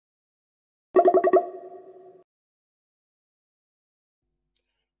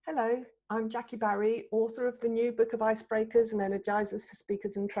Hello, I'm Jackie Barry, author of the new book of Icebreakers and Energizers for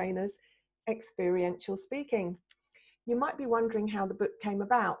Speakers and Trainers, Experiential Speaking. You might be wondering how the book came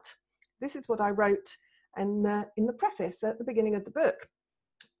about. This is what I wrote in the preface at the beginning of the book.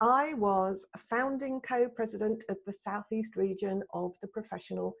 I was a founding co-president of the Southeast region of the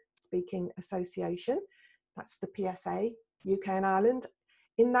Professional Speaking Association. That's the PSA, UK and Ireland.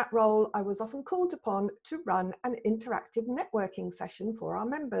 In that role, I was often called upon to run an interactive networking session for our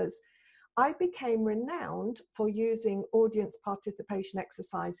members. I became renowned for using audience participation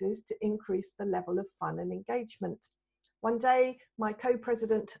exercises to increase the level of fun and engagement. One day, my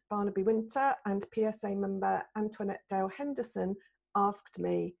co-president Barnaby Winter and PSA member Antoinette Dale Henderson asked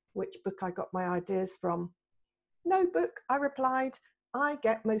me which book I got my ideas from. No book, I replied. I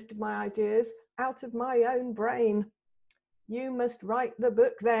get most of my ideas out of my own brain. You must write the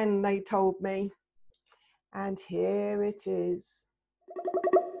book then, they told me. And here it is.